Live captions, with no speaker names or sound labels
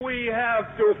we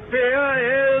have to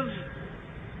fear is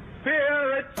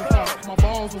fear itself. My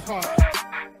balls was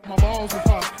hot. My balls was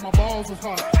hot. My balls was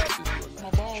hot. My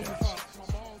balls was hot.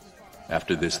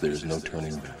 After this, there is no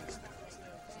turning back.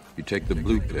 You take the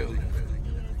blue pill,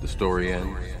 the story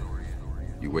ends.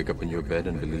 You wake up in your bed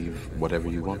and believe whatever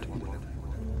you want to believe.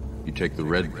 You take the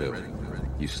red pill,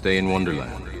 you stay in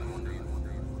Wonderland,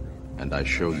 and I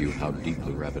show you how deep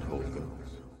the rabbit hole goes.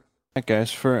 Alright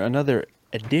guys, for another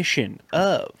edition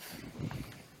of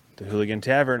the Hooligan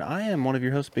Tavern, I am one of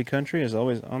your hosts, Big Country, as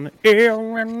always on the air.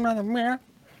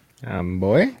 I'm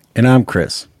Boy. And I'm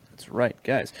Chris. That's right,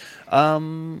 guys.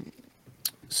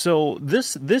 So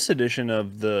this edition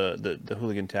of the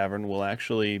Hooligan Tavern will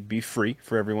actually be free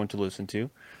for everyone to listen to,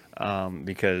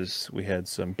 because we had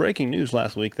some breaking news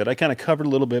last week that I kind of covered a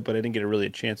little bit, but I didn't get really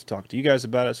a chance to talk to you guys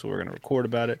about it, so we're going to record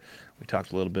about it. We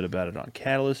talked a little bit about it on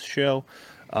Catalyst show.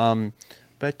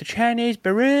 But the Chinese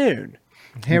Baroon.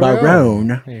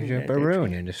 Baroon. There's a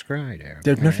Baroon in the sky there.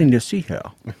 There's nothing to see here.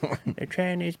 The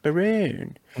Chinese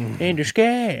Baroon in the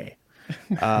sky.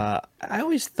 I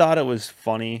always thought it was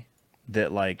funny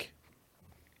that, like,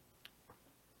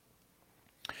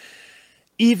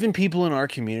 even people in our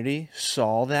community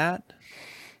saw that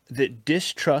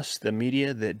distrust the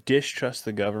media, that distrust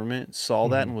the government, saw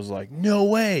that and was like, no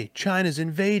way, China's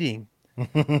invading.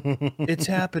 It's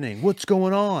happening. What's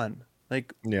going on?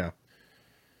 Like, Yeah.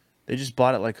 they just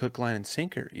bought it like hook, line, and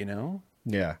sinker, you know?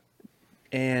 Yeah.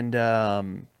 And I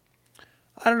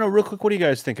don't know, real quick, what do you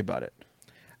guys think about it?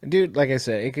 Dude, like I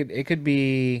said, it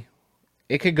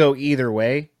could go either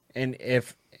way. And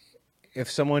if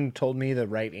someone told me the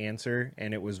right answer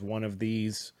and it was one of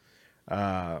these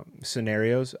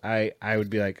scenarios, I would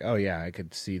be like, oh yeah, I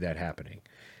could see that happening.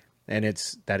 And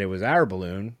it's that it was our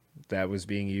balloon that was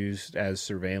being used as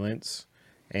surveillance,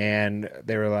 and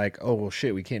they were like, oh well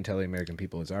shit, we can't tell the American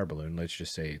people it's our balloon, let's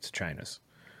just say it's China's.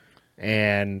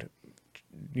 And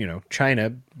you know, China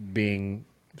being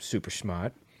super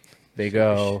smart, they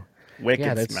go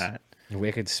Wicked smart.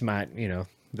 Wicked smart, you know,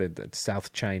 the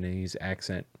South Chinese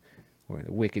accent, or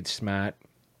wicked smart.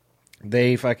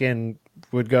 They fucking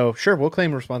would go, sure, we'll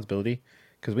claim responsibility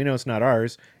because we know it's not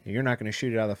ours, and you're not going to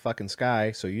shoot it out of the fucking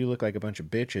sky, so you look like a bunch of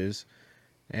bitches,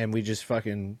 and we just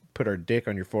fucking put our dick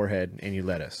on your forehead and you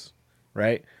let us,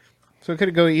 right? So it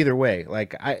could go either way.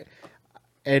 Like,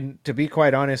 and to be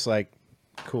quite honest, like,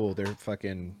 cool, they're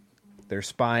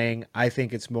spying. I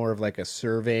think it's more of like a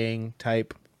surveying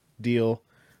type deal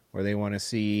where they want to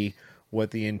see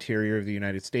what the interior of the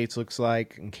United States looks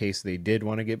like in case they did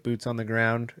want to get boots on the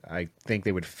ground. I think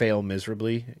they would fail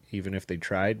miserably even if they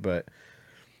tried, but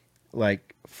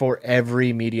like, for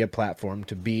every media platform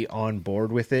to be on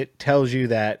board with it tells you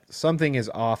that something is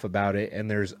off about it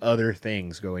and there's other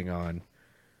things going on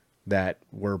that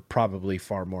were probably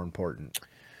far more important.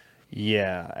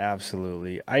 Yeah,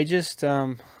 absolutely. I just,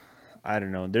 I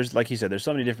don't know. There's, like you said, there's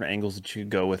so many different angles that you could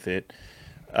go with it.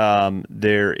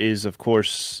 There is, of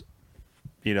course,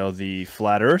 you know, the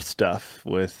flat Earth stuff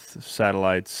with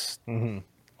satellites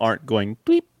aren't going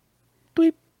bleep,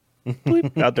 bleep,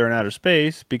 bleep out there in outer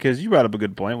space, because you brought up a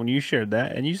good point when you shared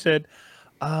that, and you said,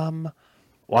 why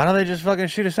don't they just fucking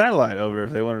shoot a satellite over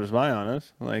if they wanted to spy on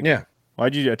us? Like, Yeah.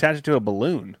 Why'd you attach it to a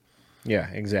balloon? Yeah,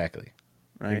 exactly.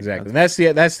 Right? Exactly. That's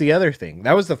the other thing.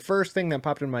 That was the first thing that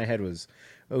popped in my head was,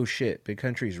 oh shit, Big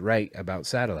Country's right about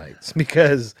satellites.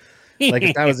 Because, like,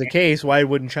 if that was the case, why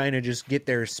wouldn't China just get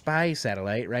their spy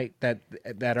satellite, right? That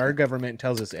our government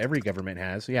tells us every government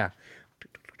has. Yeah.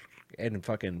 And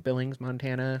fucking Billings,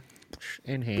 Montana,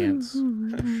 enhance.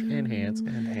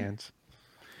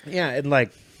 Yeah, and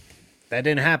like, that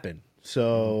didn't happen.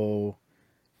 So,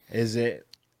 is it?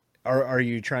 Are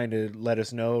you trying to let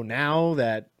us know now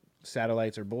that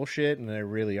satellites are bullshit and they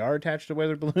really are attached to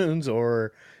weather balloons,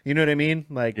 or you know what I mean?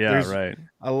 Like, Yeah, there's right.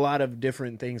 a lot of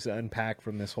different things to unpack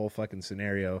from this whole fucking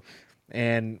scenario.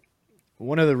 And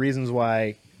one of the reasons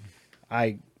why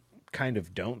I kind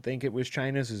of don't think it was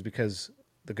China's is because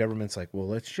the government's like, well,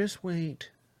 let's just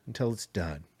wait until it's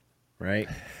done, right?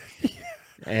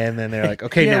 And then they're like,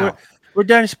 okay, Yeah, now we're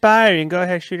done spying. Go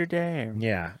ahead, shoot her down.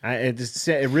 yeah,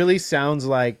 it really sounds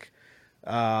like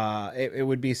it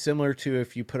would be similar to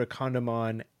if you put a condom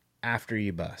on after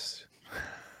you bust.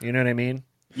 You know what I mean?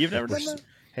 You've never done that?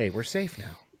 Hey, we're safe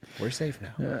now. We're safe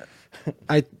now.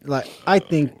 I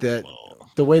think that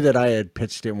the way that I had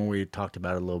pitched it when we talked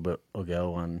about it a little bit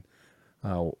ago on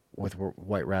with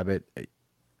White Rabbit,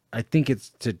 I think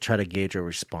it's to try to gauge a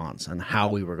response and how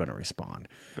we were going to respond.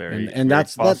 And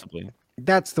that's possibly.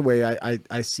 That's the way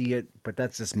I see it, but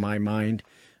that's just my mind.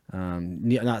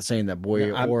 Not saying that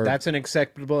Boy or that's an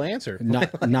acceptable answer.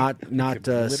 not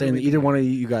saying that either one of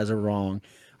you guys are wrong.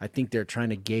 I think they're trying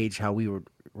to gauge how we would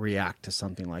react to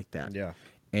something like that. Yeah.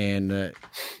 And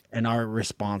our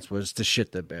response was to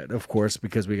shit the bed, of course,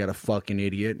 because we got a fucking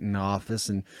idiot in the office,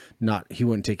 and he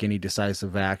wouldn't take any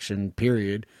decisive action.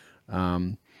 Period.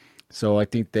 So I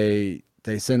think they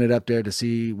sent it up there to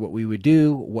see what we would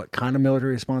do, what kind of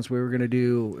military response we were going to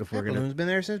do, if we're going to. Balloon's been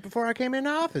there since before I came in the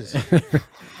office.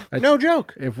 No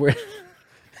joke. If we're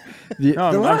the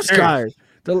I'm last serious.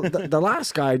 guy, the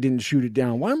last guy didn't shoot it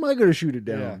down. Why am I going to shoot it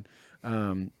down?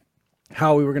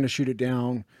 How we were going to shoot it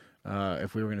down,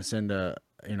 if we were going to send a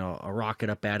rocket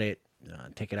up at it,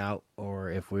 take it out, or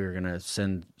if we were going to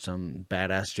send some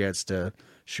badass jets to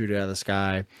shoot it out of the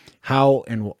sky. How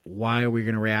and why are we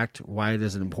going to react? Why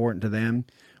is it important to them?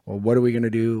 Well, what are we going to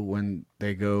do when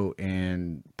they go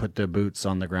and put their boots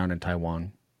on the ground in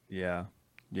Taiwan? Yeah.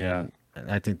 And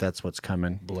I think that's what's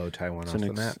coming. Blow Taiwan It's off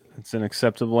the map. it's an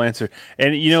acceptable answer.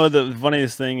 And the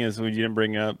funniest thing is, we didn't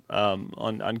bring up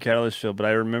on Catalyst Show, but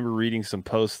I remember reading some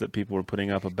posts that people were putting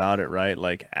up about it, right?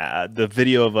 Like the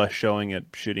video of us showing it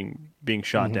being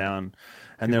shot down.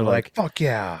 And they're like, fuck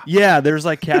yeah. yeah, there's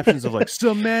like captions of like,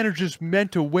 some man are just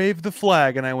meant to wave the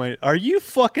flag. And I went, are you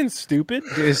fucking stupid?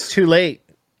 It's too late.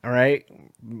 All right.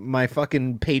 My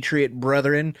fucking patriot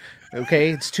brethren.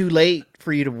 Okay. It's too late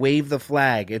for you to wave the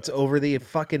flag. It's over the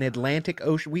fucking Atlantic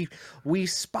Ocean. We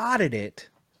spotted it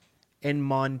in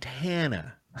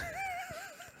Montana.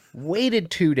 Waited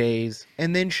 2 days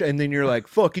and then you're like,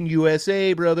 fucking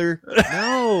USA, brother.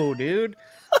 No, dude.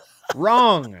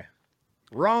 Wrong.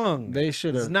 They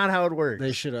should have. It's not how it works.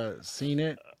 They should have seen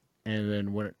it and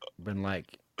then been like,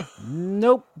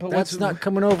 nope, that's what's- not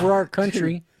coming over our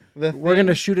country. The We're thing-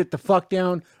 gonna shoot it the fuck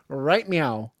down right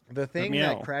meow. The thing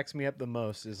Meow. that cracks me up the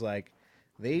most is like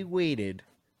they waited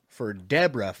for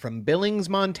Deborah from Billings,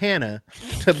 Montana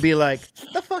to be like,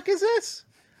 the fuck is this?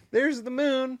 There's the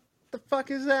moon. The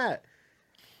fuck is that?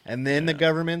 And then the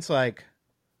government's like,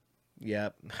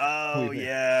 yep. Oh,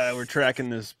 yeah, we're tracking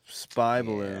this spy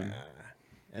balloon.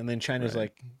 And then China's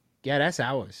like, yeah, that's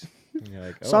ours. And you're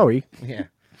like, oh, Sorry, Yeah.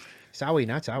 Sorry,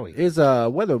 not sorry. it's a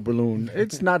weather balloon.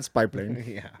 It's not spy plane.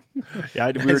 Yeah.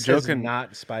 Yeah, we It were says joking.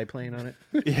 not spy plane on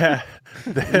it. Yeah,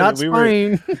 Not we were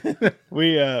spying.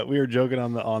 we were joking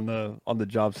on the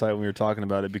job site when we were talking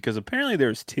about it, because apparently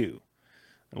there's two.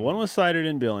 One was sighted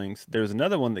in Billings. There was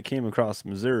another one that came across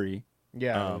Missouri,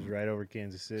 Yeah, it was right over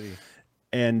Kansas City.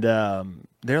 and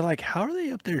they're like, "How are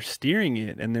they up there steering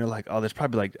it?" And they're like, "Oh, there's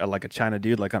probably like a China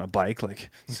dude like on a bike, like."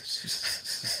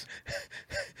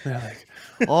 They're like,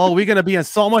 "Oh, we're gonna be in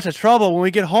so much of trouble when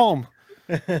we get home.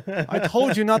 I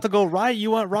told you not to go right.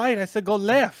 You went right. I said go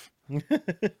left."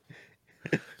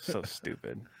 So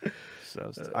stupid.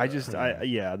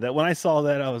 That when I saw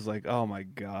that, I was like, "Oh my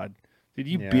god, did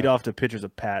you beat Yeah. off the pictures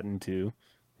of Patton too?"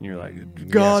 And you're like, yes,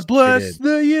 "God they bless did.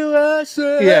 the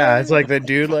USA." Yeah, it's like the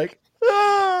dude like,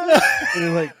 ah! And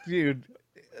you're like, dude,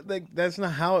 like that's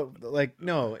not how it, like,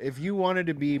 no, if you wanted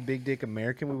to be Big Dick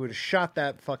American, we would have shot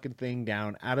that fucking thing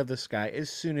down out of the sky as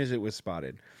soon as it was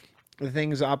spotted. The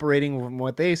thing's operating from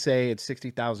what they say, it's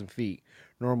 60,000 feet.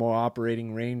 Normal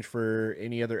operating range for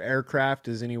any other aircraft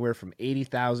is anywhere from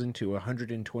 80,000 to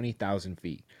 120,000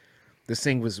 feet. This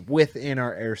thing was within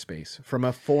our airspace from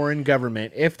a foreign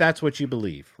government, if that's what you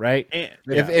believe, right? And-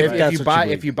 If, Yeah, if, right. That's you what buy you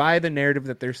believe. if you buy the narrative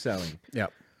that they're selling,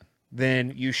 Yep.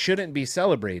 then you shouldn't be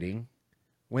celebrating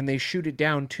when they shoot it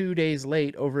down 2 days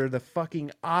late over the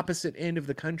fucking opposite end of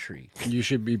the country. You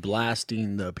should be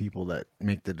blasting the people that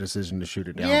make the decision to shoot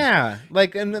it down. Yeah,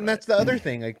 like, and then that's the other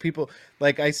thing. Like people,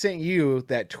 like I sent you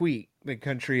that tweet, the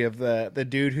country of the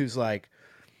dude who's like,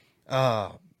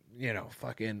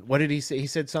 fucking, what did he say? He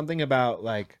said something about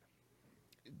like,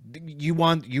 you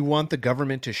want the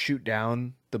government to shoot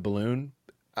down the balloon.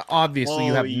 Obviously,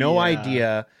 you Oh, have no yeah.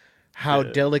 idea how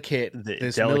delicate the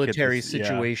this delicate military this- yeah.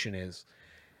 situation is.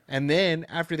 And then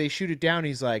after they shoot it down,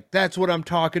 he's like, "That's what I'm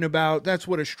talking about. That's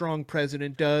what a strong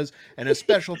president does." And a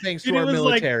special thanks Dude, to it our was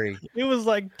like- military. It was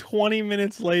like 20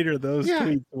 minutes later, those Yeah.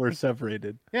 tweets were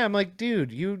separated. Yeah, I'm like,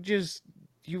 dude,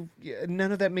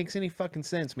 none of that makes any fucking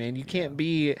sense, man. You can't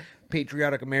be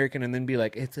patriotic American and then be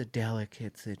like, it's a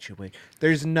delicate situation.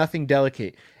 There's nothing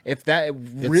delicate. If that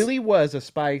really was a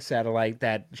spy satellite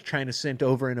that China sent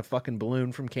over in a fucking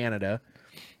balloon from Canada,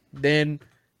 then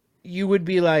you would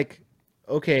be like,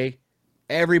 okay,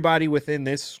 everybody within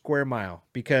this square mile,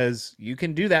 because you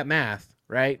can do that math,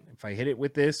 right? If I hit it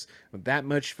with this, with that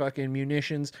much fucking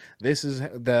munitions, this is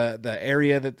the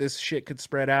area that this shit could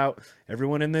spread out.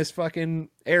 Everyone in this fucking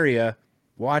area,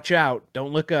 watch out.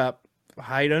 Don't look up.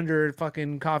 Hide under a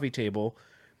fucking coffee table,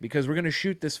 because we're going to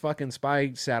shoot this fucking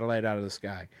spy satellite out of the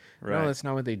sky. Right. No, that's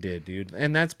not what they did, dude.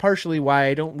 And that's partially why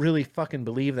I don't really fucking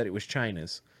believe that it was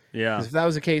China's. Yeah. 'Cause if that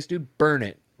was the case, dude, burn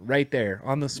it right there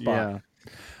on the spot.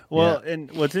 Yeah. Well, and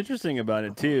what's interesting about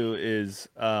it too is,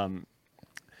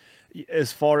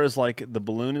 as far as like the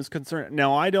balloon is concerned,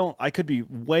 now I could be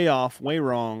way off, way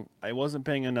wrong. I wasn't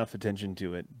paying enough attention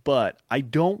to it, but I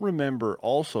don't remember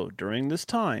also during this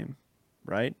time,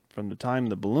 right? From the time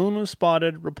the balloon was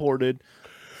spotted, reported,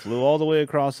 flew all the way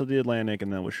across the Atlantic,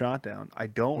 and then was shot down. I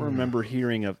don't remember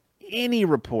hearing of any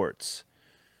reports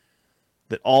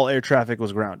that all air traffic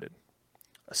was grounded,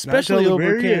 especially till the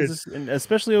over very end. Kansas, and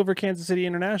especially over Kansas City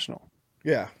International.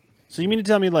 Yeah. So you mean to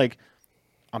tell me, like,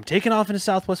 I'm taking off in a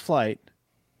Southwest flight,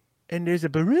 and there's a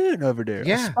balloon over there,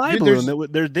 Yeah, a spy dude,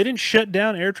 balloon they didn't shut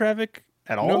down air traffic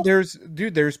at all? No,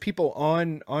 there's people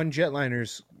on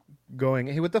jetliners going,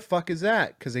 hey, what the fuck is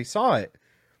that? Because they saw it.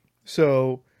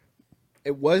 So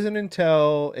it wasn't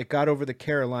until it got over the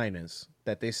Carolinas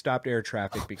that they stopped air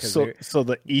traffic because so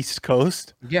the East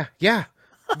Coast. yeah.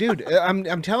 Dude,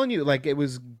 I'm telling you, like, it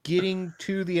was getting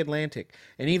to the Atlantic,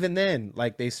 and even then,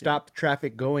 like, they stopped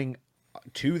traffic going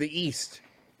to the east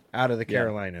out of the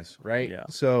Carolinas, right? Yeah.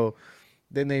 So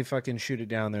then they fucking shoot it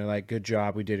down. They're like, good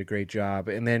job, we did a great job.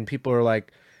 And then people are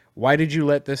like, why did you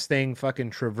let this thing fucking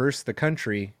traverse the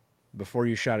country before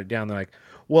you shot it down? They're like,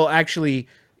 well, actually,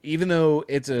 even though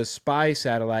it's a spy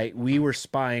satellite, we were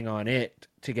spying on it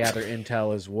to gather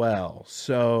intel as well.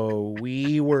 So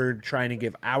we were trying to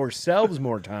give ourselves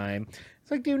more time.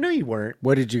 It's like, dude, no, you weren't.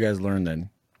 What did you guys learn then?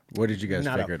 What did you guys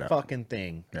Not figure a out? fucking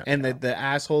thing. Yeah. And the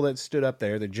asshole that stood up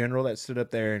there, the general that stood up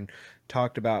there and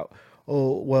talked about,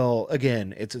 oh, well,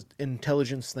 again, it's an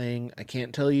intelligence thing. I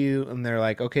can't tell you. And they're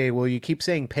like, okay, well, you keep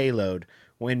saying payload.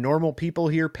 When normal people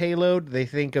hear payload, they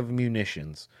think of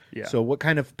munitions. Yeah. So what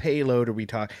kind of payload are we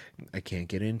talking? I can't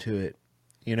get into it.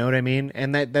 You know what I mean?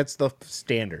 And that's the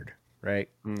standard, right?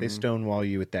 They stonewall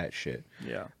you with that shit.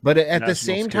 Yeah. But at the National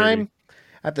same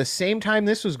security. time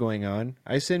this was going on,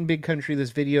 I sent Big Country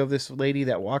this video of this lady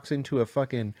that walks into a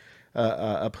fucking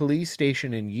a police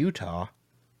station in Utah,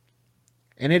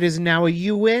 and it is now a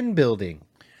UN building.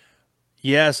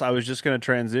 Yes, I was just going to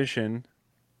transition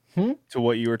to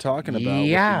what you were talking about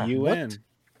Yeah, with the UN. what?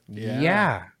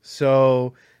 Yeah.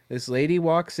 So this lady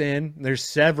walks in. There's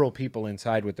several people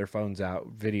inside with their phones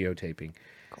out videotaping.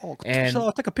 And- so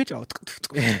I'll take a picture.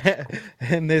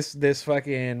 And this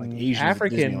fucking Asians at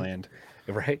African, Disneyland.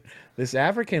 right? This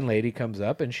African lady comes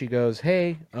up and she goes,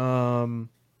 "Hey,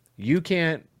 you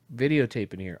can't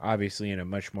videotape in here." Obviously, in a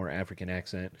much more African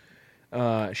accent.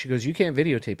 She goes, "You can't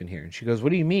videotape in here." And she goes,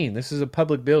 "What do you mean? This is a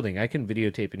public building. I can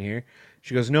videotape in here."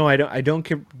 She goes, "No, I don't. I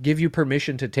don't give you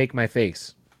permission to take my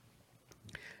face."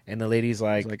 And the lady's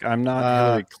like, Like, I'm not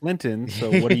Hillary Clinton,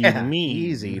 so what do you "Yeah, mean?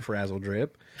 Easy, frazzle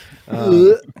drip."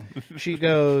 She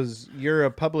goes, "You're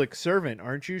a public servant,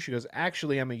 aren't you?" She goes,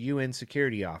 "Actually, I'm a UN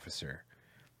security officer."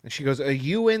 And she goes, "A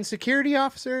UN security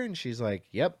officer?" And she's like,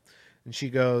 "Yep." And she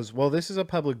goes, "Well, this is a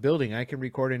public building. I can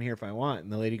record in here if I want."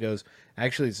 And the lady goes,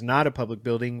 "Actually, it's not a public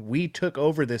building. We took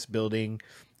over this building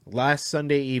last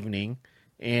Sunday evening.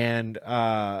 And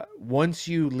once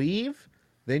you leave,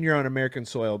 then you're on American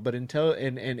soil. But until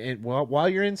and while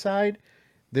you're inside,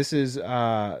 this is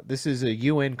a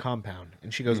UN compound."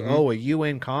 And she goes, "Oh, a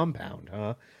UN compound,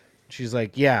 huh?" She's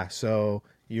like, "Yeah, so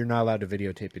you're not allowed to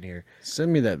videotape in here."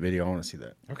 Send me that video. I want to see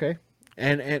that. Okay.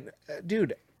 And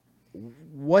dude,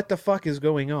 what the fuck is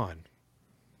going on?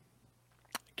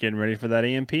 Getting ready for that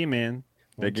EMP, man.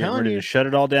 They're I'm getting telling ready you. to shut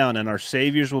it all down, and our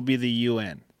saviors will be the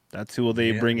UN. That's who will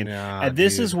they bring in. nah, and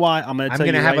this dude. is why I'm going to I'm tell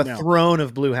you gonna have right a now. throne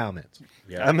of blue helmets.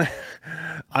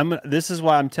 This is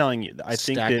why I'm telling you. I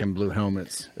think that Stacking blue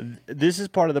helmets. this is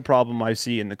part of the problem I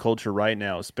see in the culture right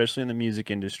now, especially in the music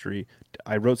industry.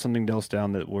 I wrote something else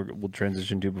down that we'll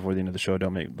transition to before the end of the show.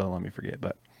 Don't let me forget.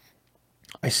 But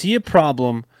I see a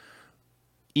problem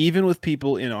even with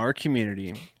people in our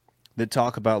community that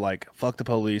talk about, like, fuck the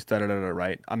police, da da da da.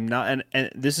 Right? I'm not, and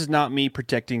this is not me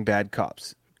protecting bad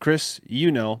cops. Chris,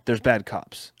 you know, there's bad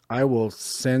cops. I will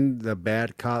send the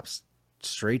bad cops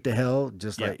straight to hell,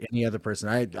 just Yeah. like any other person.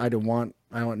 I don't want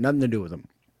nothing to do with them.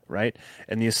 Right?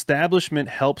 And the establishment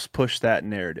helps push that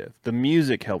narrative. The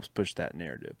music helps push that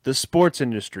narrative. The sports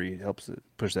industry helps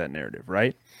push that narrative,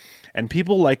 right? And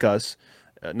people like us,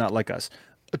 not like us,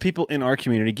 people in our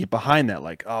community get behind that,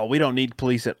 like, oh, we don't need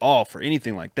police at all for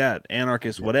anything like that,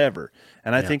 anarchists, whatever.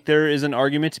 And I think there is an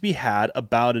argument to be had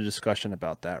about a discussion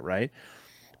about that, right?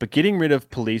 But getting rid of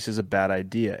police is a bad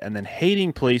idea. And then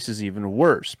hating police is even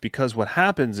worse, because what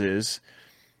happens is,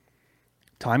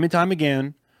 time and time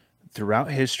again,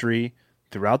 throughout history,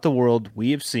 throughout the world,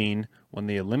 we have seen when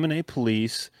they eliminate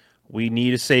police, we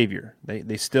need a savior.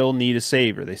 They still need a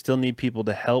savior. They still need people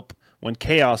to help when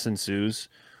chaos ensues.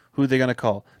 Who are they going to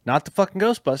call? Not the fucking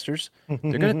Ghostbusters.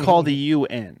 They're going to call the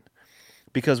UN.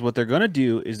 Because what they're going to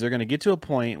do is they're going to get to a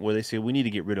point where they say, we need to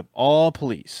get rid of all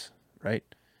police, right?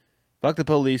 Fuck the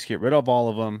police, get rid of all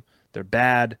of them. They're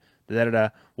bad. Da-da-da.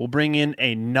 We'll bring in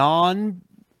a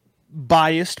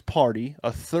non-biased party,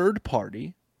 a third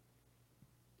party,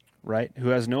 right, who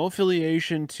has no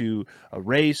affiliation to a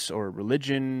race or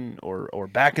religion or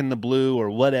back in the blue or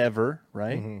whatever,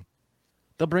 right?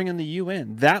 They'll bring in the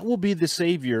UN. That will be the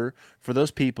savior for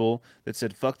those people that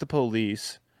said, fuck the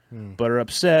police, but are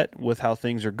upset with how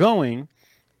things are going.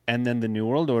 And then the New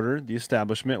World Order, the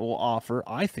establishment, will offer,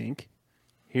 I think,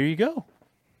 here you go.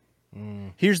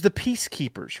 Here's the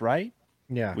peacekeepers, right?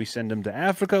 Yeah. We send them to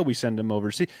Africa. We send them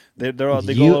overseas. They go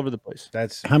all over the place.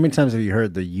 That's How many times have you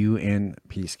heard the UN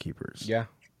peacekeepers? yeah.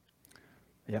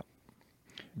 Yep.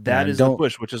 That Yeah, is the don't-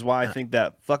 push, which is why I think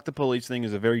that fuck the police thing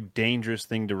is a very dangerous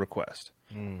thing to request.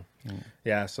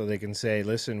 Yeah, so they can say,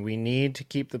 "Listen, we need to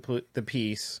keep the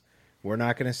peace. We're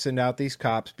not going to send out these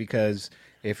cops because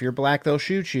if you're black, they'll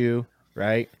shoot you."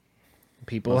 Right?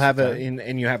 People have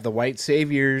and you have the white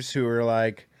saviors who are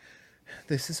like,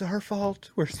 "This is our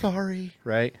fault. We're sorry."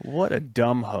 Right? What a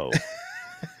dumb hoe.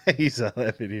 He's all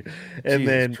that video, and Jesus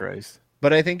then, Christ.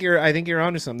 but I think you're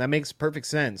onto something. That makes perfect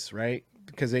sense, right?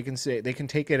 Because they can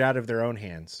take it out of their own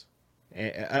hands,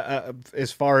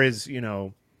 as far as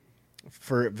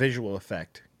for visual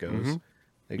effect goes.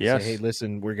 They can Yes. say, "Hey,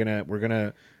 listen, we're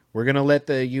gonna let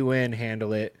the UN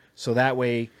handle it, so that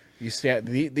way you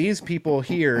these people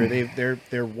here,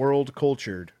 they're world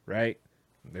cultured, right?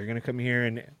 They're gonna come here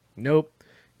and nope,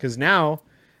 because now,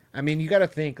 I mean, you got to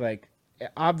think like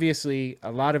obviously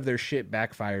a lot of their shit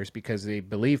backfires because they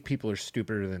believe people are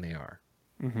stupider than they are."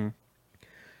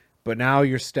 But now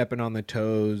you're stepping on the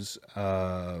toes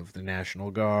of the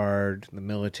National Guard, the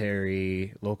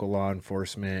military, local law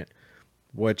enforcement,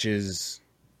 which is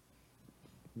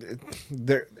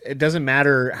there. It doesn't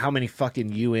matter how many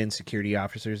fucking UN security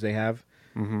officers they have;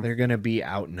 they're gonna be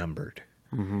outnumbered.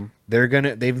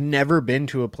 They've never been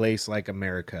to a place like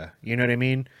America. You know what I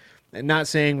mean? And not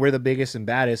saying we're the biggest and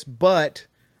baddest, but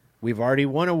we've already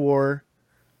won a war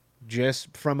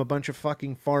just from a bunch of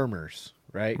fucking farmers,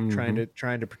 right? Trying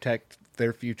to protect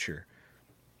their future.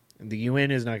 The UN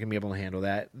is not going to be able to handle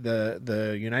that.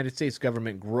 The United States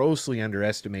government grossly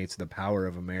underestimates the power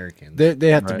of Americans. They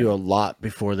have to Right. do a lot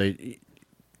before they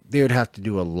would have to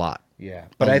do a lot. Yeah,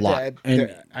 but A I, lot.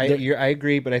 I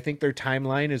agree, but I think their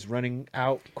timeline is running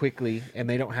out quickly, and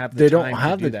they don't have the They time don't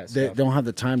have to do the that they stuff. don't have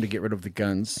the time to get rid of the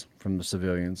guns from the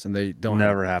civilians, and they don't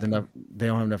Never have happen. enough. They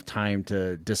don't have enough time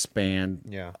to disband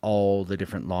Yeah. all the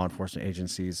different law enforcement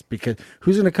agencies, because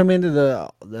who's going to come into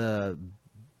the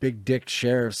big dick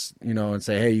sheriffs, and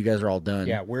say, "Hey, you guys are all done."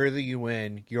 Yeah, we're the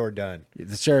UN. You're done.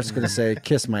 The sheriff's going to say,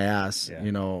 "Kiss my ass." Yeah.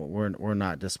 We're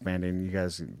not disbanding. You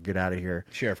guys get out of here.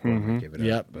 Sheriff Gordon would give it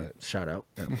Yep. up, but Shout out.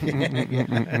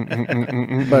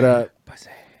 But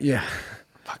yeah.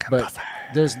 But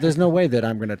there's no way that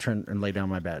I'm going to turn and lay down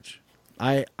my badge.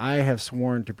 I have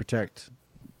sworn to protect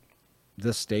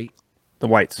this state. The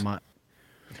whites.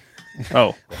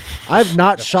 Oh, I've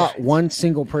not shot one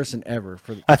single person ever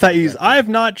for. I thought I have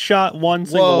not shot one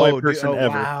single white person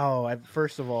ever. Wow!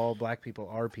 First of all, black people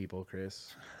are people,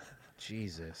 Chris.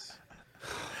 Jesus.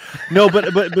 No,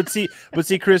 but see,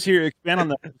 Chris, here expand on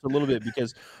that a little bit,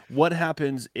 because what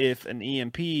happens if an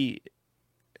EMP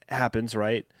happens,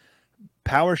 right?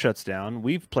 Power shuts down.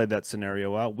 We've played that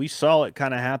scenario out. We saw it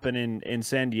kind of happen in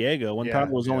San Diego when power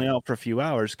was only out for a few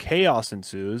hours. Chaos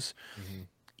ensues.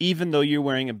 Even though you're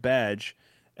wearing a badge,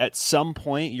 at some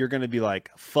point you're going to be like,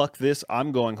 "Fuck this!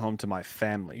 I'm going home to my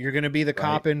family." You're gonna be the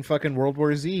cop in fucking World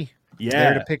War Z. Yeah.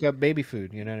 There to pick up baby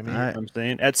food. You know what I mean? All right. I'm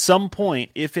saying at some point,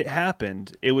 if it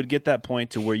happened, it would get that point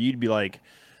to where you'd be like,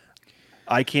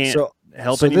 "I can't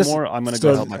help so this- anymore. I'm going to so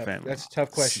go help my family." That's a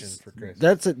tough question for Chris.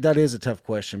 That is a tough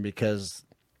question, because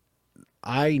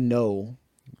I know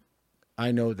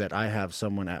that I have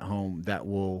someone at home that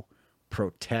will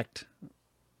protect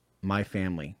my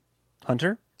family.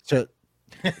 Hunter. So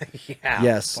Yeah.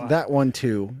 yes, that one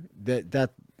too.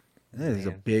 That is a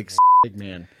Man. big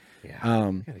man.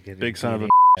 Yeah. Big son of a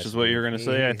is what you're going to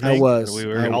say. I think. I was. We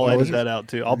were, I I'll was. edit that out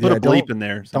too. I'll put Yeah, a bleep don't- in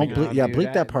there. Don't No, bleep, yeah, dude,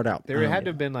 bleep that part out. There had to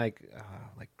have been like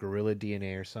gorilla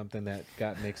DNA or something that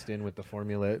got mixed in with the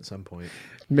formula at some point.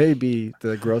 Maybe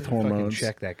the growth Fucking hormones.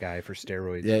 check that guy for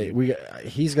steroids. Yeah, dude.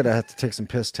 he's gonna have to take some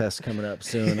piss tests coming up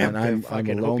soon, and I'm a Fucking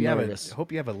little hope you nervous.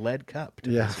 hope you have a lead cup.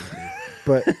 To Yeah. listen to.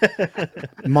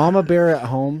 But Mama Bear at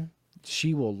home,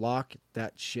 she will lock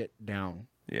that shit down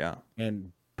Yeah.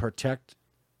 and protect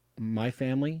my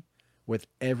family with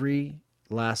every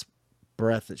last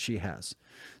breath that she has.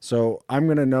 So I'm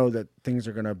going to know that things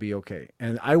are going to be okay.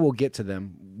 And I will get to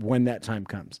them when that time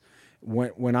comes.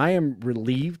 When I am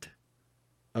relieved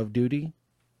of duty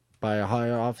by a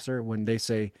high officer, when they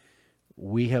say,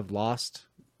 we have lost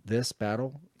this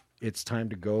battle, it's time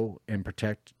to go and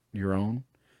protect your own,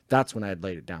 that's when I'd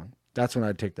laid it down. That's when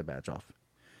I'd take the badge off.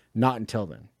 Not until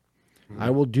then. I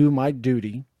will do my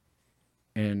duty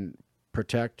and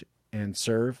protect and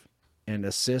serve and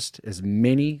assist as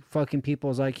many fucking people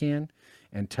as I can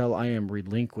until I am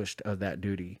relinquished of that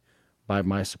duty by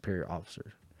my superior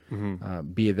officer.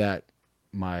 Be that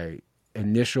my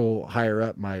initial higher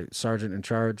up, my sergeant in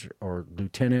charge or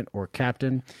lieutenant or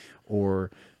captain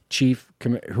or chief,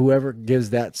 whoever gives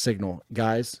that signal,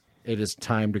 guys, it is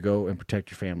time to go and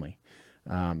protect your family.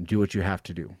 Do what you have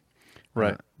to do.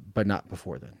 Right. But not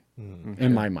before then,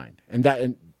 in my mind. And that,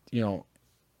 and you know,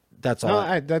 that's all.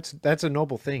 No, that's a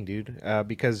noble thing, dude.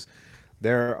 Because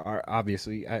there are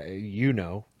obviously, you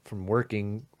know, from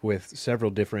working with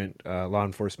several different law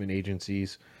enforcement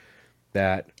agencies,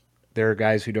 that there are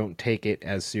guys who don't take it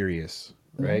as serious,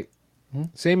 right?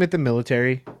 Same with the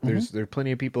military. There are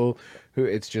plenty of people who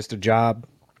it's just a job.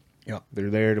 Yeah. They're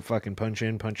there to fucking punch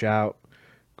in, punch out,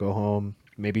 go home,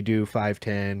 maybe do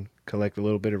 5-10, collect a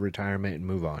little bit of retirement, and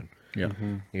move on. Yeah.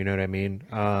 You know what I mean?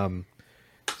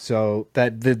 So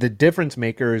that the difference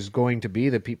maker is going to be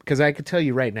the people, because I could tell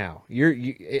you right now,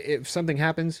 if something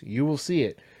happens, you will see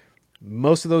it.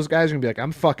 Most of those guys are gonna be like,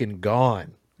 I'm fucking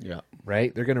gone. Yeah.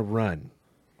 Right? They're gonna run,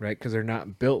 right? Because they're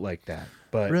not built like that.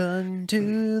 But Run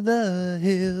to the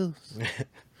hills.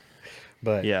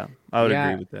 but Yeah, I would Yeah.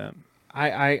 agree with that.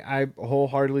 I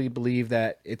wholeheartedly believe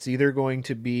that it's either going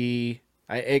to be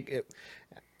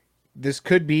this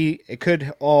could be, it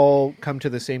could all come to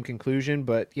the same conclusion,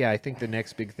 but yeah, I think the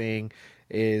next big thing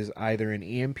is either an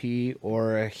EMP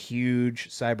or a huge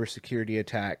cybersecurity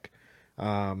attack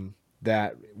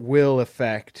that will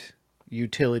affect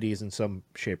utilities in some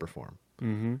shape or form.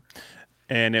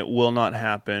 And it will not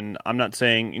happen. I'm not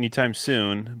saying anytime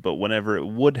soon, but whenever it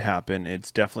would happen, it's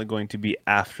definitely going to be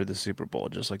after the Super Bowl,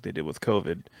 just like they did with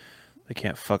COVID. They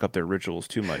can't fuck up their rituals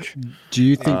too much. Do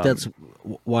you think that's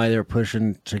why they're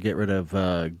pushing to get rid of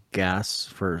gas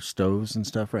for stoves and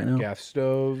stuff right now? Gas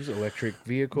stoves, electric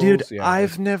vehicles. Dude, yeah,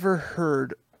 I've never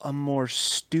heard a more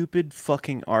stupid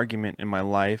fucking argument in my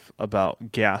life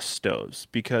about gas stoves.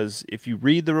 Because if you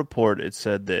read the report, it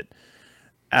said that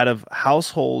out of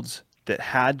households that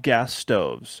had gas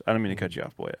stoves, I don't mean to cut you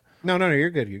off, Boya, no, you're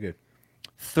good. You're good.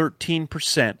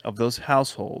 13% of those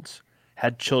households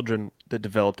had children that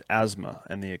developed asthma,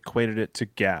 and they equated it to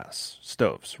gas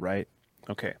stoves, right?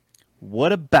 Okay.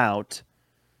 What about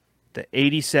the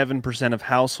 87% of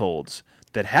households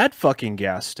that had fucking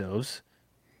gas stoves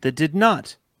that did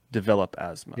not develop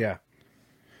asthma? Yeah.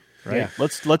 Right. Yeah.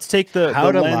 Let's take the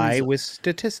How to lens, lie with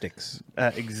statistics.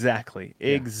 exactly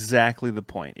the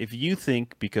point. If you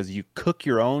think because you cook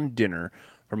your own dinner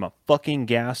from a fucking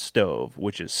gas stove,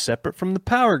 which is separate from the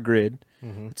power grid,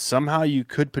 somehow you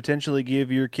could potentially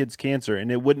give your kids cancer,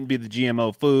 and it wouldn't be the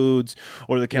GMO foods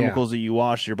or the chemicals that you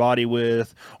wash your body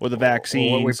with or the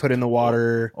vaccines Or what we put in the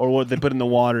water. or what they put in the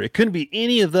water. It couldn't be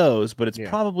any of those, but it's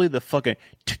probably the fucking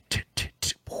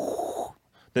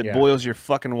that boils your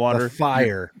fucking water. The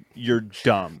fire. You're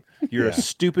dumb. You're a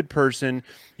stupid person.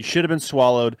 You should have been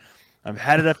swallowed. I've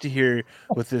had it up to here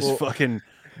with this fucking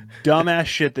dumbass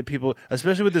shit that people,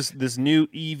 especially with this new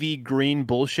EV green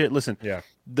bullshit. Listen,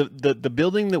 the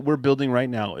building that we're building right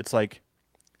now, it's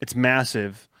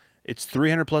massive. It's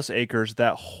 300 plus acres.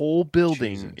 That whole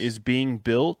building is being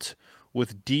built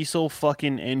with diesel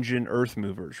fucking engine earth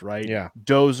movers, right? Yeah.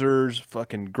 Dozers,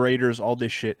 fucking graders, all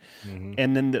this shit.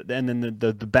 And then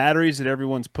the batteries that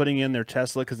everyone's putting in their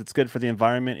Tesla because it's good for the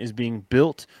environment is being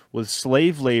built with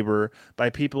slave labor by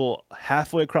people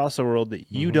halfway across the world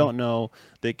that you don't know,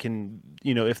 that can,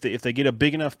 you know, if they get a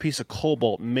big enough piece of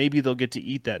cobalt, maybe they'll get to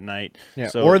eat that night. Yeah.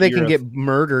 So or they you're can a- get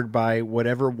murdered by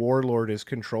whatever warlord is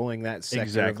controlling that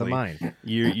sector of the mine.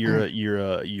 You're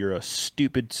a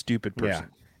stupid person. Yeah.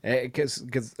 Because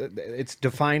it's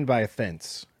defined by a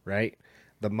fence, right?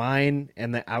 The mine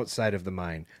and the outside of the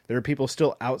mine. There are people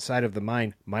still outside of the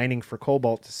mine mining for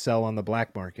cobalt to sell on the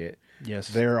black market. Yes.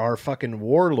 There are fucking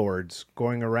warlords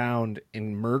going around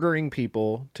and murdering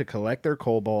people to collect their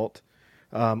cobalt,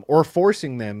 or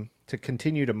forcing them to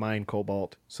continue to mine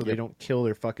cobalt so they don't kill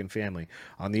their fucking family.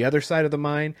 On the other side of the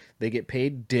mine, they get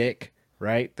paid dick,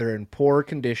 right? They're in poor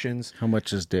conditions. How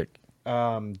much is Dick?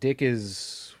 Dick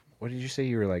is... What did you say?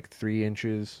 You were like 3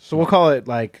 inches. So we'll call it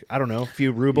like, I don't know, a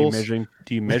few rubles. Do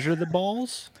you measure the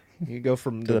balls You go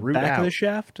from to the the root back out. of the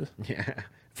shaft? Yeah.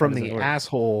 from does the it work?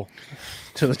 asshole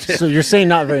to the tip. So you're saying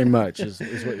not very much is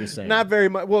what you're saying. Not very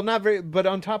much. Well, not very. But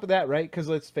on top of that, right? Because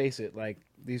let's face it, like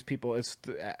these people,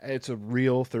 it's a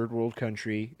real third world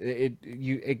country.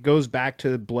 It goes back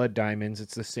to blood diamonds.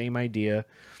 It's the same idea,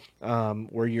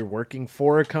 where you're working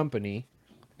for a company,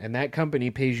 and that company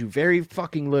pays you very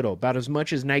fucking little, about as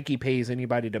much as Nike pays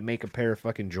anybody to make a pair of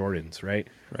fucking Jordans, right?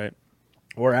 Right.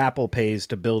 Or Apple pays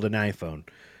to build an iPhone.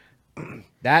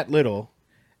 That little,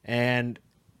 and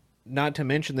not to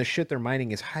mention the shit they're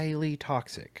mining is highly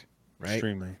toxic, right?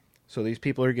 Extremely. So these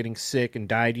people are getting sick and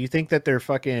die. Do you think that their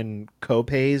fucking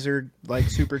copays are like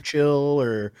super chill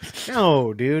or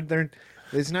no, dude?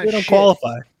 It's not. They don't shit.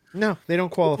 qualify. No, they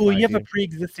don't qualify. Well, you have a dude.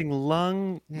 pre-existing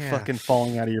lung Yeah. fucking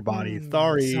falling out of your body.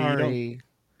 Sorry. Sorry.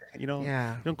 You don't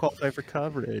Yeah. you don't qualify for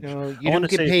coverage. No, I you wanna don't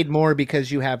get say- paid more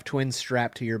because you have twins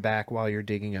strapped to your back while you're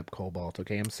digging up cobalt.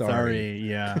 Okay, I'm sorry. Sorry,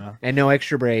 yeah. And no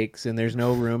extra brakes, and there's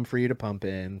no room for you to pump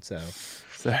in. So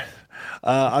So,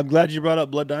 I'm glad you brought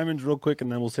up blood diamonds real quick, and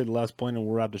then we'll say the last point and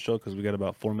we'll wrap the show because we got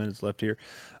about 4 minutes left here.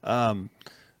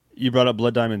 You brought up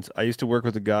blood diamonds. I used to work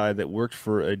with a guy that worked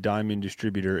for a diamond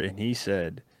distributor, and he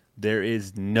said there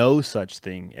is no such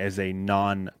thing as a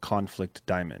non-conflict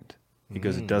diamond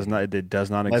because it does not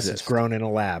unless exist it's grown in a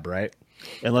lab, right?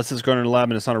 unless it's grown in a lab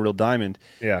and it's not a real diamond.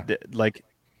 Yeah.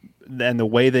 And the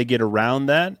way they get around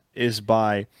that is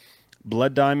by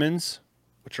blood diamonds,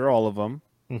 which are all of them,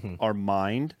 are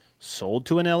mined, sold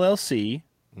to an LLC.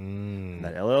 And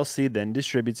that LLC then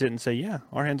distributes it and say, yeah,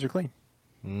 our hands are clean.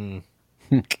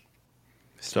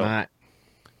 Smart.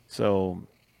 So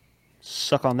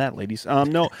suck on that, ladies.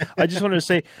 No, I just wanted to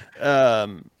say,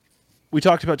 we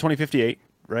talked about 2058,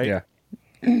 right?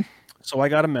 Yeah. So I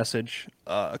got a message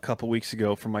a couple weeks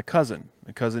ago from my cousin.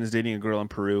 My cousin is dating a girl in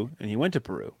Peru, and he went to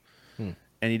Peru, and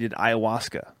he did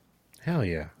ayahuasca, Hell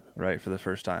yeah. right, for the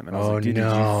first time. And I was Oh, like, dude, did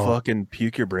no. you fucking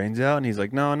puke your brains out? And he's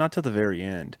like, no, not till the very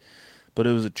end. But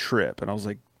it was a trip. And I was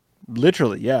like,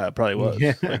 literally, yeah, it probably was.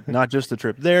 Yeah. Like, not just the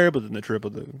trip there, but then the trip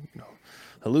of the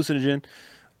hallucinogen.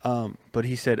 But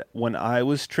he said, when I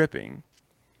was tripping,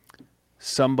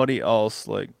 somebody else,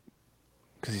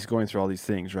 because he's going through all these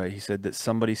things, right? He said that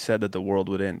somebody said that the world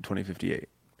would end in 2058.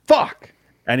 Fuck.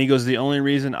 And he goes, the only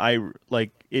reason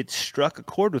it struck a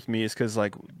chord with me is because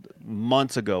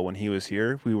months ago when he was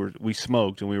here, we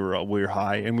smoked and we were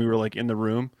high and we were in the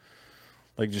room,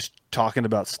 just talking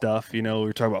about stuff, we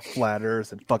were talking about flat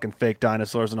earth and fucking fake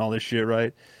dinosaurs and all this shit,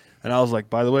 right? And I was like,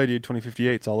 by the way, dude,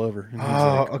 2058, it's all over. And he was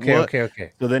Oh, like, okay, "What?"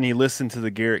 okay. So then he listened to the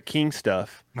Garrett King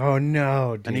stuff Oh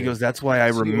no, dude. and he goes, that's why I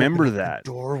So you remember opened the that.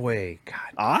 doorway. God.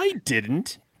 I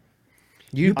didn't.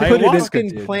 You put put it in-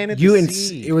 fucking planted You the ins-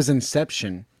 seed. it was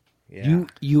Inception. Yeah. You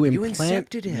You implant.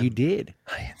 incepted him. You did.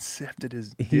 I accepted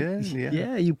his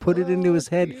Yeah, you put it into his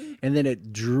head, and then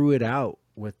it drew it out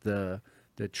with the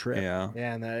trip. Yeah.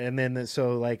 Yeah, and then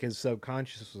so his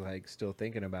subconscious was still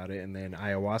thinking about it, and then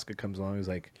ayahuasca comes along. He's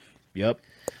like, "Yep,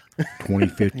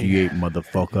 2058,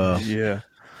 motherfucker.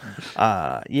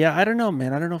 Yeah. Yeah, I don't know,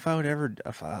 man. I don't know if I would ever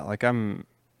I'm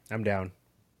down."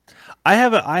 I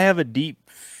have a deep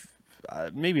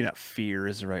maybe not fear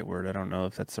is the right word. I don't know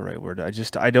if that's the right word.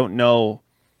 I don't know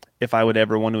if I would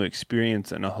ever want to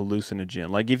experience a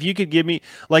hallucinogen. If you could give me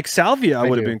salvia, I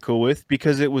would have do. been cool with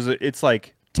because it's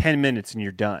 10 minutes and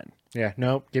you're done. Yeah,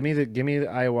 nope. Give me the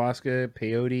ayahuasca,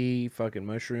 peyote, fucking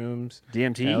mushrooms,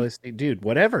 DMT, LSD, dude,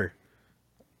 whatever.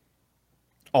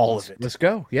 all of it. Let's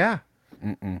go. Yeah.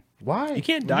 Why? You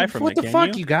can't die from what it, the can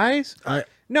fuck, you? you guys? I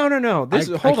No. This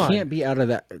I hold on. can't be out of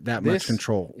that This much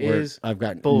control. Where is I've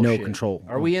got bullshit. no control.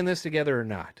 Are we in this together or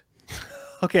not?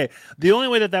 Okay, the only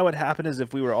way that would happen is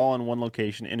if we were all in one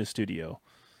location in a studio.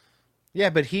 Yeah,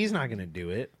 but he's not going to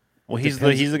do it. Well, It he's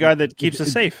depends- the guy that keeps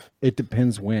us safe. It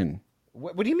depends when.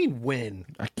 What do you mean when?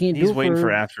 I can't. He's do it waiting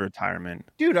for after retirement.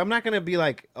 Dude, I'm not going to be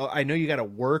like, oh, I know you got to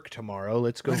work tomorrow.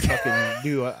 Let's go fucking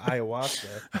do ayahuasca.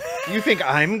 You think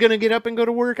I'm going to get up and go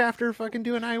to work after fucking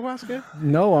doing ayahuasca?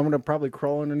 No, I'm gonna probably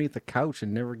crawl underneath the couch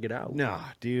and never get out. No,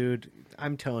 dude.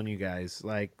 I'm telling you guys,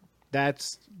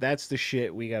 that's the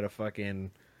shit we got to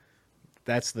fucking...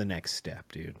 That's the next step,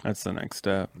 dude. That's the next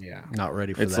step. Yeah. Not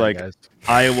ready for It's that, like guys.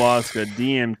 ayahuasca,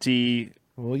 DMT.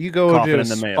 Well, you go Coffin to a in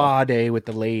the mail. spa day with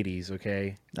the ladies,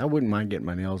 okay? I wouldn't mind getting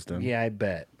my nails done. Yeah, I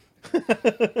bet.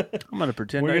 I'm gonna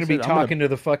pretend. We're I going to be said- I'm gonna- talking to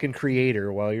the fucking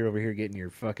creator while you're over here getting your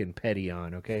fucking petty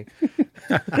on, okay?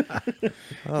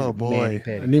 Oh Manny I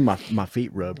petty. need my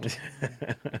feet rubbed.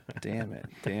 Damn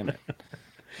it.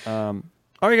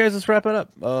 All right, guys, let's wrap it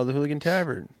up. The Hooligan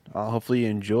Tavern. Hopefully you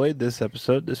enjoyed this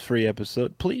episode, this free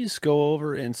episode. Please go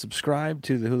over and subscribe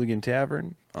to the Hooligan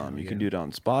Tavern. You can do it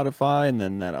on Spotify, and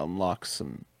then that unlocks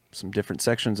some different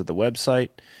sections of the website.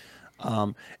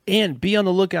 And be on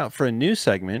the lookout for a new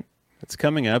segment that's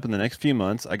coming up in the next few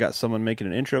months. I got someone making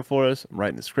an intro for us. I'm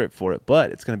writing the script for it,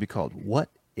 but it's going to be called What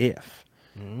If?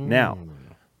 Now,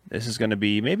 this is going to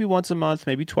be maybe once a month,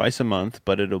 maybe twice a month,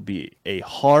 but it'll be a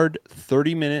hard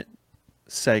 30-minute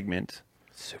segment.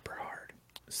 Super hard.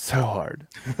 So hard.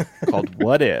 Called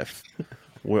What If?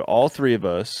 Where all three of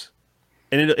us,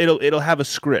 and it'll have a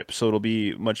script, so it'll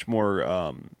be much more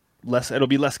it'll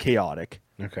be less chaotic.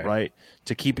 Okay. Right?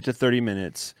 To keep it to 30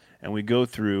 minutes, and we go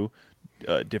through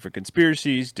different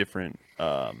conspiracies, different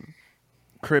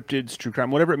cryptids, true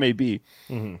crime, whatever it may be.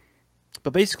 Mm-hmm.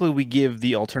 But basically, we give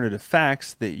the alternative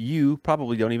facts that you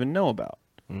probably don't even know about.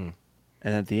 And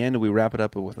at the end, we wrap it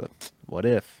up with a what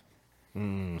if. So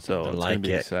it's going to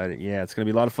be exciting. Yeah, it's going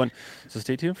to be a lot of fun. So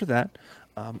stay tuned for that.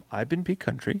 I've been Pete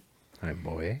Country. Hi,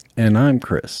 boy. And I'm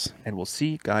Chris. And we'll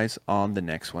see you guys on the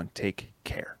next one. Take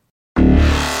care.